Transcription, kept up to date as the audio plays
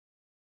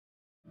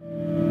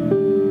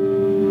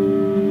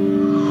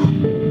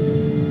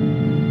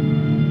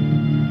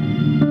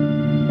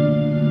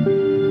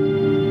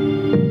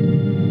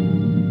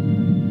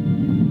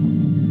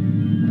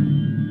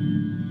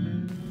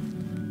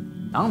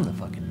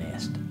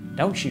nest.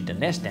 Don't shoot the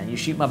nest down, you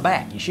shoot my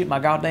back. You shoot my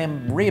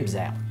goddamn ribs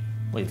out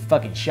with a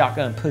fucking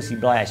shotgun pussy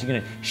blast. You're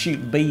gonna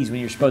shoot bees when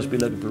you're supposed to be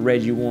looking for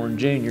Reggie Warren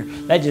Jr.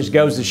 That just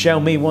goes to show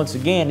me once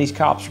again, these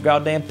cops are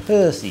goddamn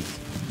pussies.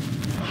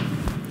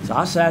 So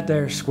I sat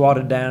there,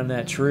 squatted down in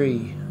that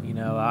tree. You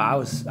know, I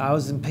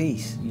was in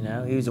peace, you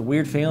know. It was a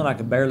weird feeling, I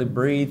could barely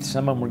breathe.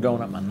 Some of them were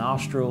going up my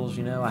nostrils,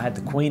 you know. I had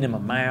the queen in my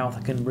mouth,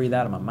 I couldn't breathe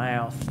out of my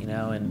mouth, you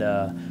know,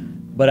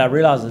 and but I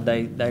realized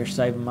that they're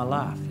saving my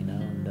life, you know,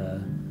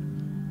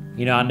 and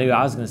you know, I knew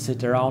I was gonna sit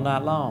there all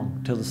night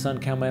long till the sun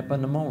came up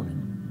in the morning.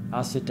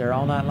 I'll sit there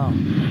all night long.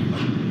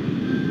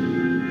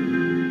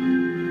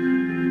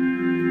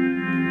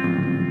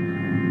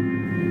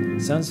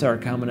 The sun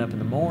started coming up in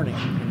the morning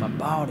and my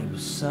body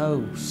was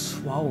so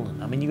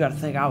swollen. I mean, you gotta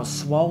think I was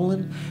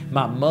swollen.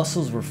 My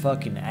muscles were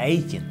fucking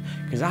aching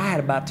because I had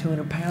about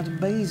 200 pounds of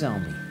bees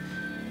on me,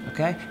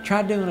 okay?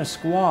 Try doing a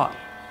squat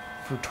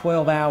for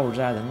 12 hours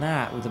out of the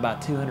night with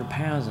about 200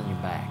 pounds on your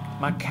back.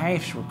 My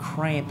calves were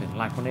cramping,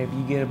 like whenever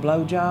you get a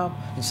blowjob,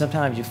 and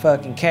sometimes your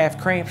fucking calf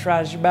cramps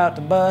right as you're about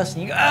to bust,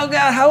 and you go, oh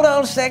God, hold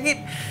on a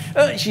second.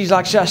 She's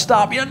like, should I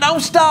stop? You know,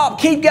 don't stop,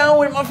 keep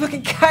going, my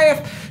fucking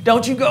calf.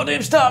 Don't you go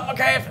there, stop my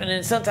calf. And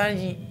then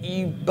sometimes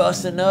you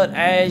bust a nut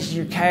as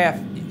your calf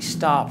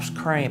stops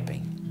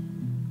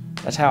cramping.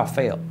 That's how I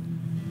felt.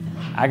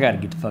 I gotta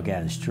get the fuck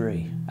out of this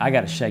tree. I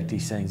gotta shake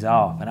these things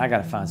off, and I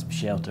gotta find some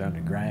shelter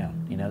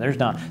underground. You know, there's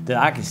not,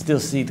 I can still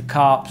see the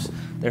cops.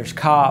 There's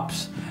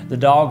cops. The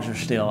dogs are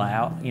still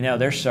out. You know,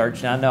 they're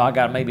searching. I know I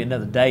got maybe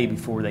another day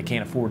before they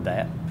can't afford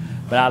that.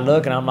 But I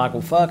look and I'm like,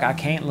 well, fuck, I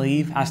can't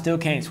leave. I still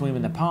can't swim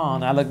in the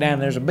pond. I look down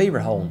and there's a beaver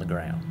hole in the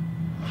ground.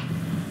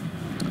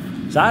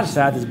 So I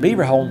decided this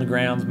beaver hole in the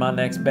ground is my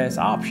next best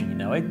option. You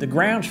know, the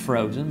ground's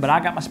frozen, but I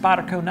got my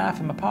Spyderco knife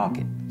in my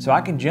pocket. So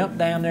I can jump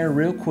down there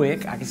real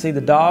quick. I can see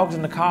the dogs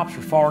and the cops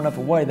were far enough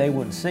away they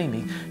wouldn't see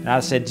me. And I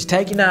said, just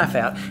take your knife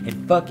out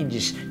and fucking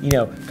just, you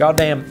know,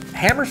 goddamn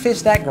hammer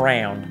fist that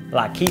ground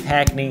like Keith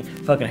Hackney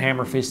fucking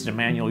hammer fisted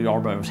Emmanuel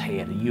Yarborough's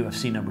head at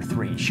UFC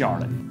 #3 in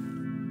Charlotte.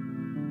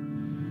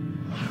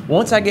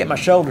 Once I get my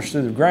shoulders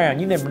through the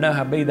ground, you never know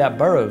how big that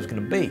burrow is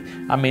gonna be.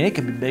 I mean, it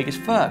could be big as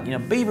fuck. You know,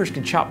 beavers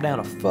can chop down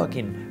a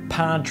fucking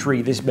pine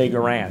tree this big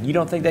around. You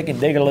don't think they can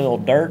dig a little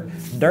dirt?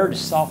 Dirt is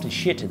soft as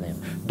shit to them.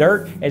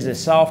 Dirt is as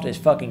soft as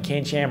fucking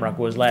Ken Shamrock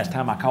was last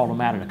time I called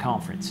him out at a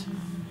conference.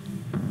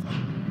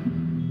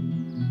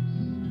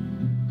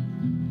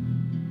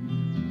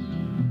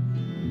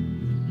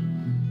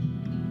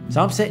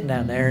 So I'm sitting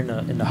down there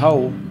in the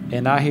hole,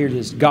 and I hear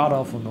this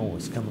god-awful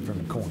noise coming from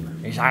the corner.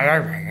 It's like,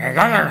 I'm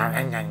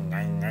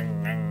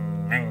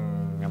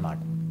like,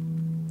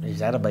 is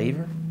that a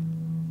beaver?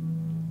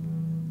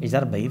 Is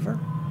that a beaver?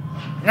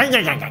 I'm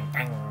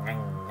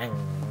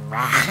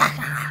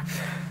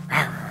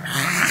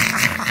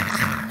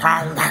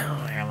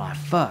like,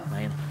 fuck,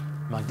 man.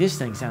 I'm like, this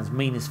thing sounds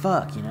mean as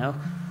fuck, you know?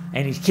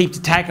 And he keeps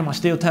attacking my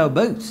steel-toe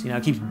boots. You know,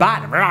 he keeps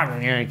biting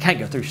them. You know, he can't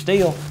go through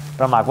steel.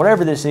 But I'm like,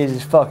 whatever this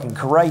is fucking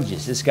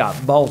courageous. It's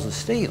got balls of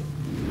steel.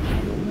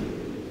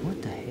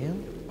 What the hell?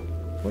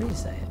 What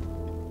is that?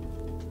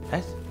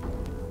 That's...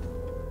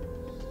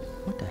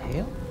 What the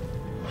hell?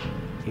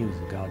 He was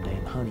a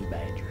goddamn honey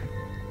badger.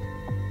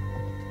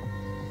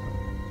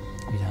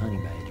 He's a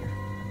honey badger.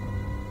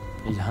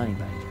 He's a honey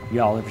badger.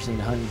 Y'all ever seen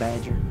a honey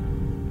badger?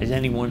 Has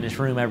anyone in this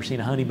room ever seen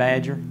a honey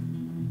badger?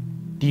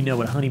 Do you know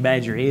what a honey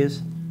badger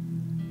is?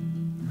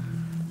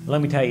 Let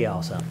me tell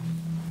y'all something.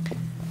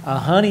 A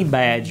honey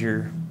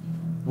badger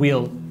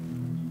will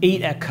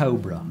eat a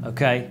cobra,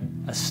 okay?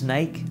 A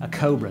snake, a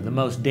cobra, the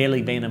most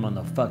deadly venom on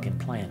the fucking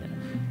planet.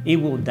 It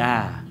will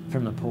die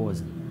from the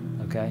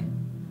poison, okay?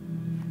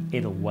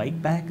 It'll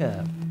wake back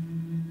up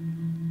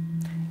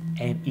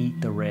and eat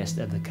the rest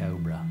of the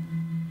cobra,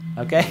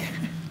 okay?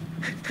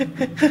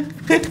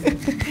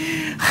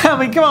 I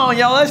mean, come on,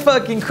 y'all, that's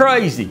fucking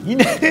crazy.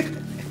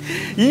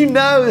 You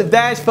know that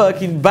that's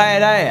fucking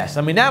badass.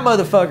 I mean, that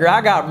motherfucker, I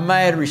got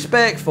mad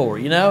respect for,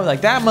 you know? Like,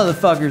 that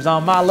motherfucker's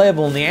on my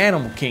level in the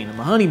animal kingdom.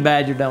 A honey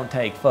badger don't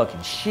take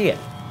fucking shit.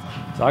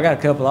 So I got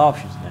a couple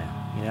options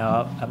now. You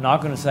know, I'm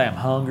not gonna say I'm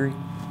hungry,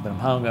 but I'm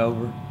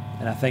hungover.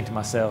 And I think to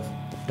myself,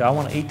 do I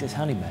wanna eat this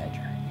honey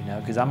badger? You know,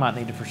 because I might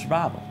need it for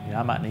survival. You know,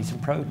 I might need some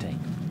protein.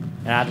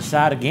 And I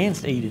decide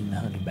against eating the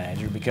honey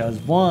badger because,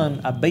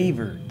 one, a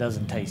beaver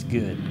doesn't taste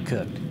good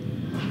cooked.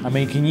 I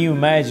mean, can you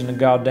imagine a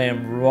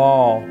goddamn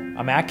raw...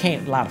 I mean, I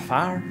can't light a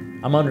fire.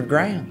 I'm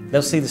underground.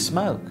 They'll see the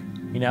smoke,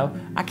 you know?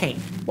 I can't...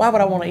 Why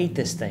would I want to eat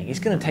this thing? It's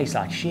going to taste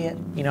like shit,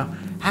 you know?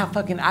 I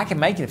can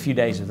make it a few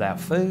days without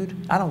food.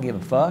 I don't give a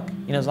fuck,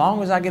 you know, as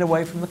long as I get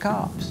away from the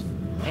cops.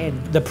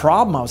 And the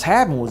problem I was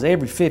having was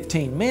every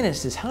 15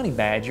 minutes, this honey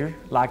badger,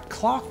 like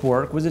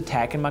clockwork, was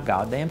attacking my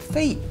goddamn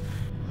feet.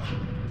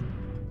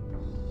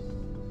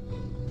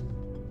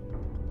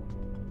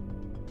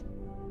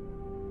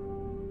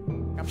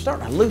 I'm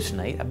starting to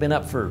hallucinate. I've been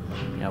up for,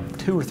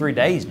 2 or 3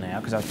 days now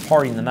because I was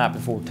partying the night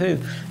before too.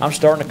 I'm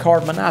starting to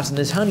carve my knives and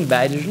this honey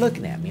badger's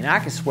looking at me and I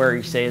can swear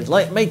he says,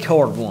 let me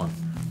carve one.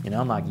 You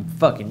know, I'm like, you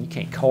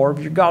can't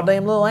carve your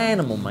goddamn little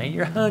animal, man.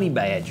 You're a honey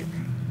badger.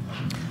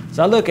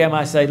 So I look at him,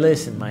 I say,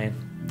 listen,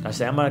 man. I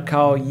say, I'm gonna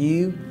call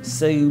you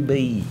Sue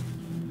B.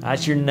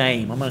 That's your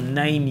name. I'm gonna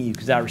name you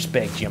because I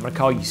respect you. I'm gonna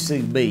call you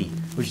Sue B,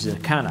 which is a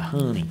kind of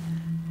honey.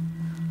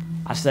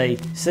 I say,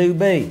 Sue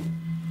B,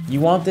 you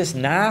want this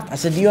knife? I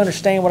said, do you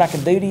understand what I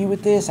can do to you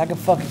with this? I can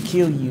fucking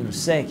kill you in a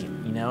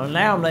second, you know? And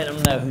now I'm letting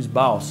them know who's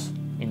boss,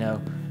 you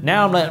know?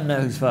 Now I'm letting them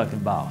know who's fucking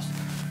boss.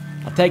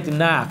 I take the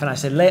knife and I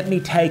said, let me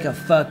take a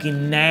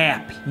fucking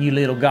nap, you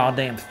little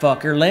goddamn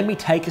fucker. Let me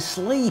take a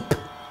sleep.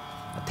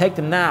 I take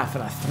the knife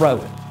and I throw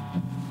it.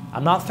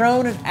 I'm not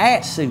throwing it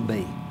at Sue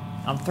B.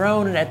 I'm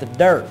throwing it at the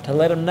dirt to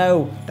let them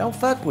know, don't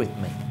fuck with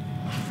me.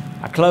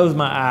 I close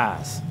my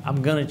eyes.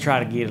 I'm gonna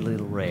try to get a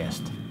little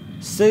rest.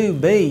 Sue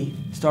B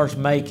starts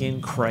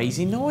making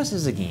crazy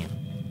noises again.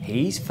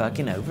 He's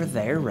fucking over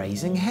there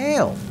raising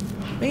hell.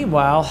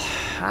 Meanwhile,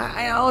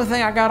 the only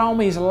thing I got on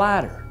me is a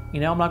lighter. You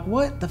know, I'm like,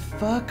 what the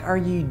fuck are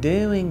you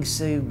doing,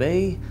 Sue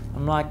B?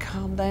 I'm like,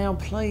 calm down,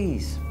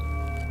 please.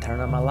 Turn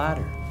on my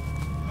lighter.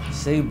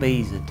 Sue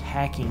B's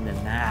attacking the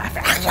knife.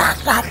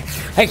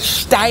 He's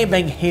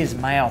stabbing his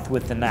mouth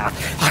with the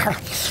knife.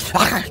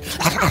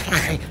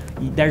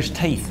 There's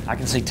teeth. I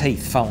can see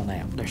teeth falling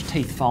out. There's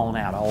teeth falling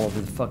out all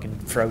over the fucking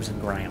frozen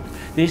ground.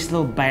 This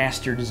little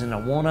bastard is in a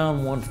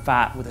one-on-one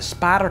fight with a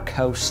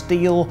Spyderco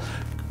steel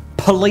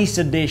police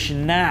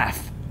edition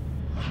knife.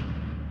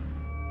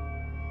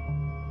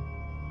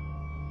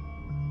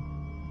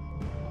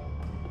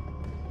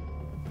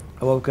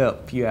 I woke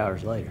up a few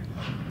hours later.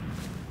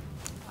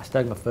 I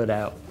stuck my foot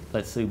out,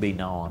 let Sue B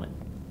gnaw on it.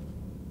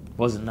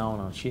 Wasn't gnawing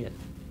on shit.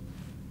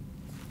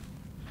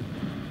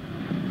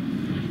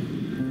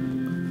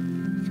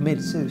 He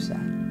committed suicide.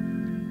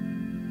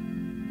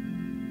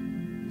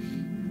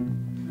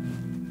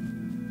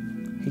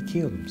 He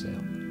killed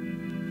himself.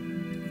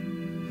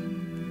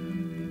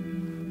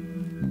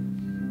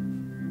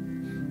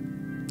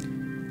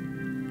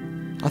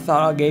 I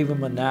thought I gave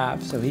him a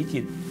knife so he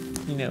could,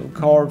 you know,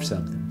 carve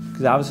something.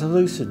 Because I was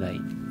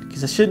hallucinating.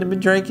 Because I shouldn't have been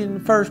drinking in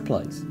the first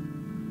place.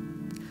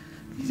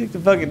 He took the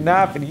fucking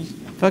knife and he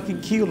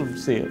fucking killed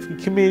himself. He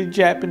committed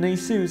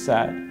Japanese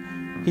suicide.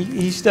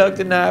 He stuck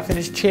the knife in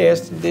his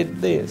chest and did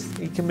this.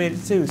 He committed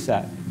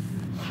suicide.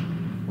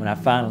 When I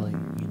finally,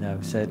 you know,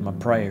 said my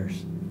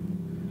prayers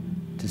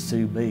to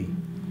Sue B,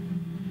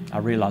 I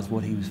realized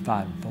what he was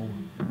fighting for.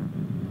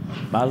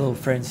 My little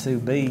friend Sue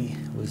B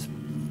was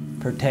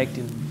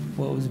protecting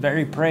what was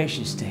very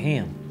precious to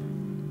him.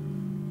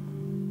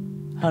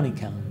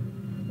 Honeycomb.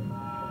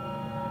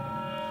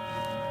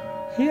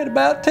 He had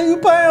about 2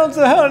 pounds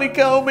of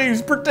honeycomb he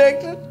was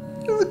protecting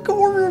in the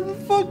corner of the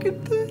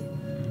fucking thing.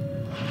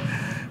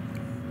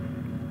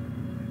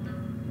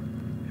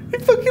 He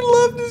fucking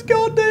loved his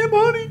goddamn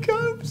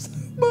honeycomb so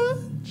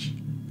much.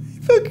 He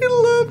fucking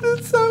loved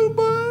it so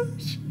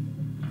much.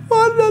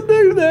 Why did I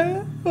do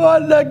that? Why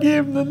did I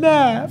give him the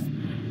knife?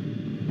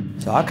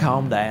 So I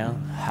calmed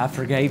down. I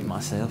forgave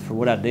myself for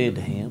what I did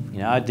to him. You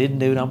know, I didn't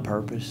do it on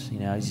purpose. You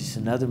know, it's just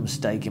another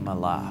mistake in my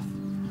life.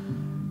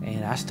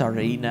 And I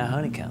started eating that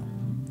honeycomb.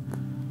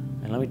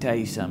 And let me tell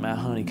you something, that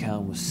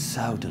honeycomb was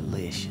so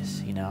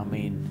delicious. You know, I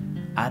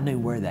mean, I knew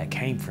where that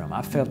came from.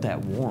 I felt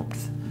that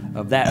warmth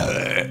of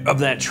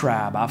that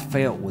tribe. I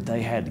felt what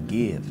they had to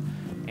give.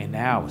 And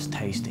now I was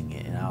tasting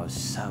it, and I was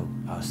so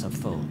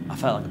full. I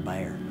felt like a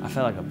bear. I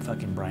felt like a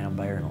fucking brown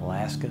bear in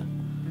Alaska,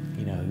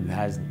 you know, who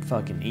hasn't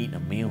fucking eaten a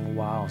meal in a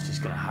while. It's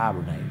just gonna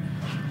hibernate.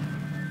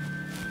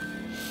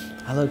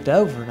 I looked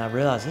over and I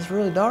realized it's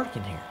really dark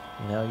in here.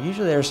 You know,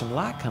 usually there's some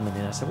light coming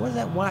in. I said, what is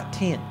that white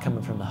tint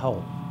coming from the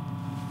hole?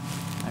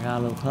 I got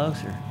a little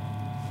closer.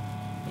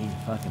 He's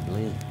a fucking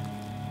blizzard.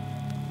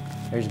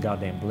 There's a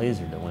goddamn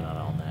blizzard that went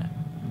on that.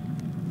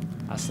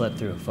 I slept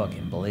through a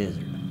fucking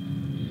blizzard.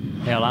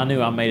 Hell, I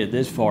knew I made it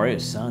this far. It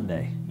was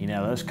Sunday. You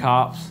know, those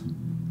cops,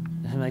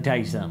 let me tell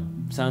you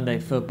something. Sunday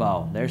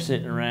football, they're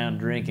sitting around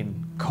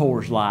drinking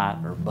Coors Light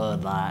or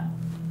Bud Light.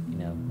 You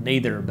know,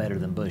 neither are better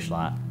than Busch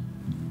Light.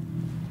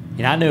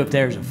 And I knew if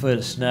there was a foot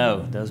of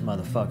snow, those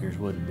motherfuckers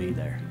wouldn't be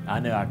there. I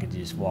knew I could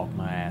just walk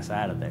my ass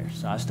out of there.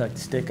 So I stuck the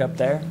stick up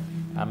there.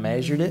 I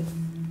measured it.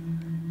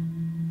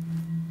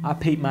 I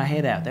peeped my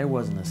head out. There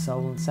wasn't a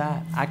soul in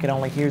sight. I could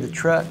only hear the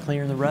truck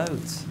clearing the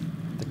roads.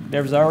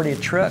 There was already a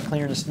truck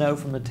clearing the snow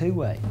from the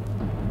two-way.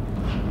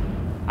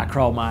 I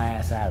crawled my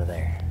ass out of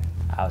there.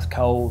 I was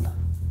cold.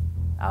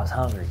 I was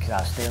hungry because I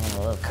was still in a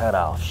little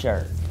cut-off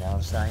shirt. You know what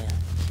I'm saying?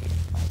 Shit,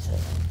 like I said,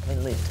 I've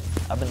been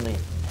lifting. I've been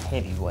lifting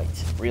heavy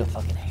weights, real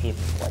fucking heavy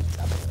weights.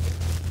 I've been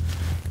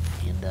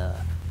lifting. And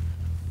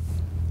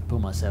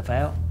pulled myself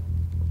out.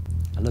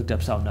 I looked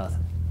up, saw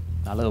nothing.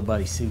 My little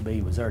buddy Sue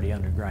B was already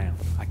underground.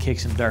 I kicked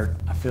some dirt.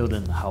 I filled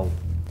in the hole.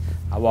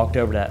 I walked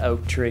over to that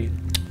oak tree.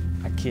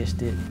 I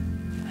kissed it.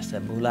 I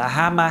said, "Bula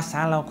hama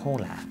salo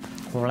kola,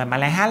 kola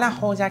malahala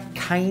hoja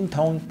kain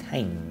tong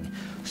tang,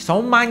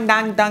 so man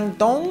dang dang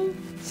dong,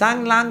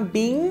 sang lang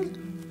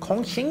bing,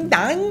 kong xing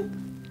dang,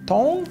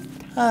 tong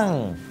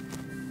tang."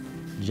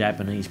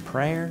 Japanese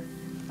prayer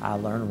I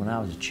learned when I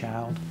was a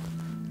child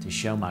to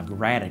show my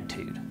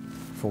gratitude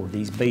for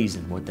these bees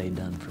and what they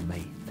done for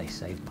me. They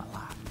saved my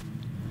life.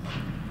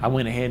 I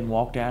went ahead and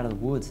walked out of the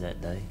woods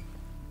that day.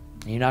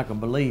 You're not gonna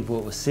believe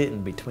what was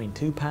sitting between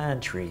two pine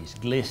trees,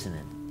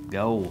 glistening,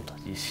 gold,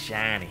 just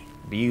shiny,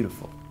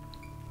 beautiful.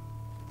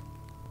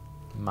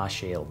 My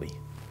Shelby.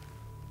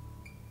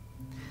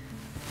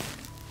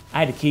 I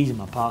had the keys in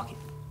my pocket.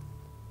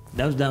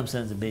 Those dumb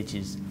sons of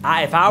bitches.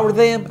 If I were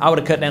them, I would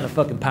have cut down the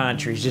fucking pine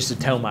trees just to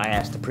tow my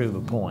ass to prove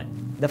a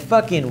point. The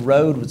fucking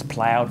road was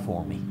plowed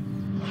for me.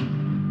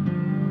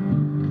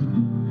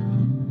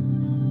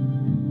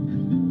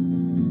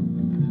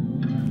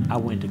 I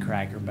went to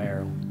Cracker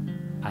Barrel.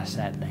 I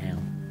sat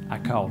down. I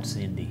called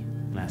Cindy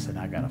and I said,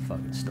 I got a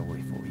fucking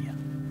story for you.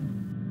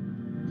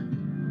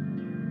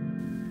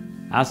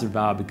 I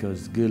survived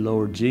because the good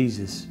Lord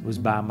Jesus was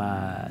by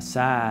my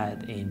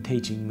side and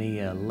teaching me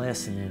a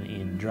lesson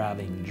in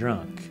driving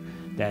drunk.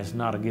 That's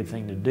not a good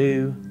thing to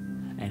do.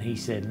 And he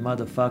said,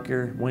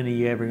 motherfucker, when are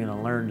you ever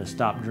gonna learn to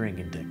stop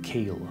drinking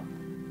tequila?